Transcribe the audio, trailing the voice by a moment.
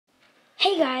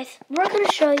Hey guys, we're going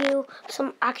to show you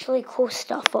some actually cool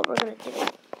stuff, what we're going to do.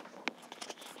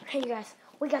 Hey guys,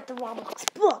 we got the Roblox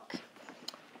book.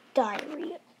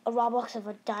 Diary. A Roblox of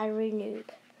a diary noob.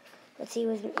 Let's see, it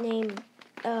was made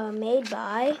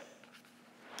by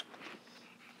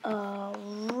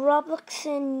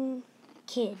Roblox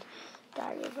Kid.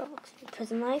 Diary of Roblox.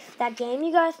 Prison Life. That game,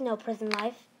 you guys know Prison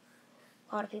Life.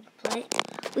 A lot of people play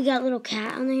it. We got a little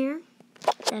cat on there.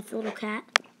 That's a little cat.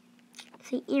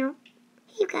 See, you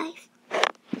guys.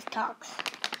 This talks.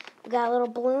 We got little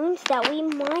balloons that we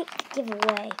might give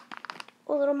away.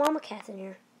 Oh, little mama cat's in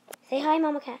here. Say hi,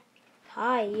 mama cat.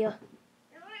 Hi.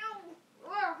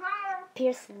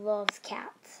 Pierce loves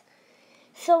cats.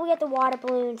 So we got the water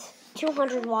balloons.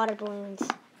 200 water balloons.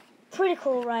 Pretty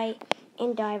cool, right?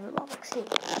 And Diver Roblox too.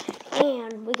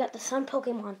 And we got the Sun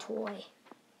Pokemon toy.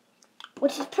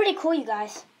 Which is pretty cool, you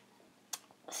guys.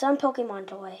 Sun Pokemon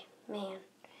toy. Man.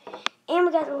 And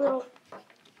we got the little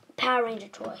Power Ranger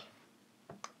toy.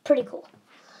 Pretty cool.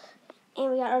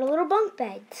 And we got our little bunk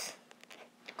beds.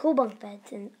 Cool bunk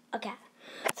beds and a cat.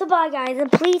 So bye guys,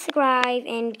 and please subscribe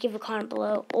and give a comment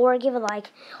below or give a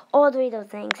like. All three of those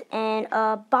things. And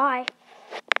bye.